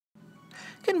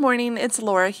Good morning, it's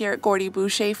Laura here at Gordie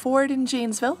Boucher Ford in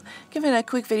Janesville, giving a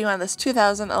quick video on this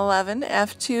 2011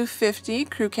 F-250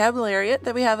 Crew Cab Lariat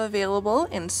that we have available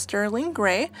in sterling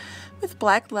gray with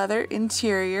black leather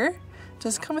interior.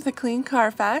 Does come with a clean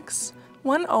Carfax,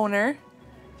 one owner,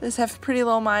 does have pretty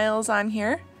low miles on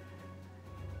here.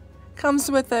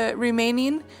 Comes with a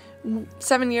remaining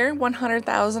 7-year,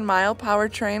 100,000 mile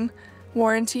powertrain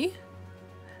warranty.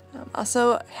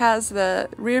 Also has the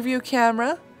rear view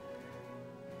camera,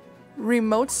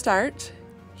 remote start,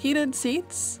 heated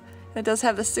seats, and it does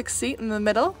have the 6th seat in the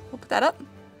middle. We'll put that up.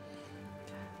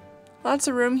 Lots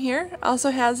of room here.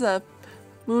 Also has a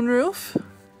moonroof.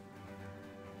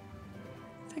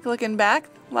 Take a look in back.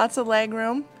 Lots of leg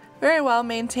room. Very well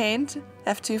maintained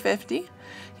F-250.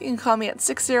 You can call me at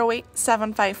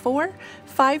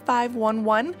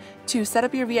 608-754-5511 to set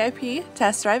up your VIP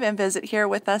test drive and visit here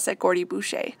with us at Gordie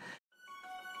Boucher.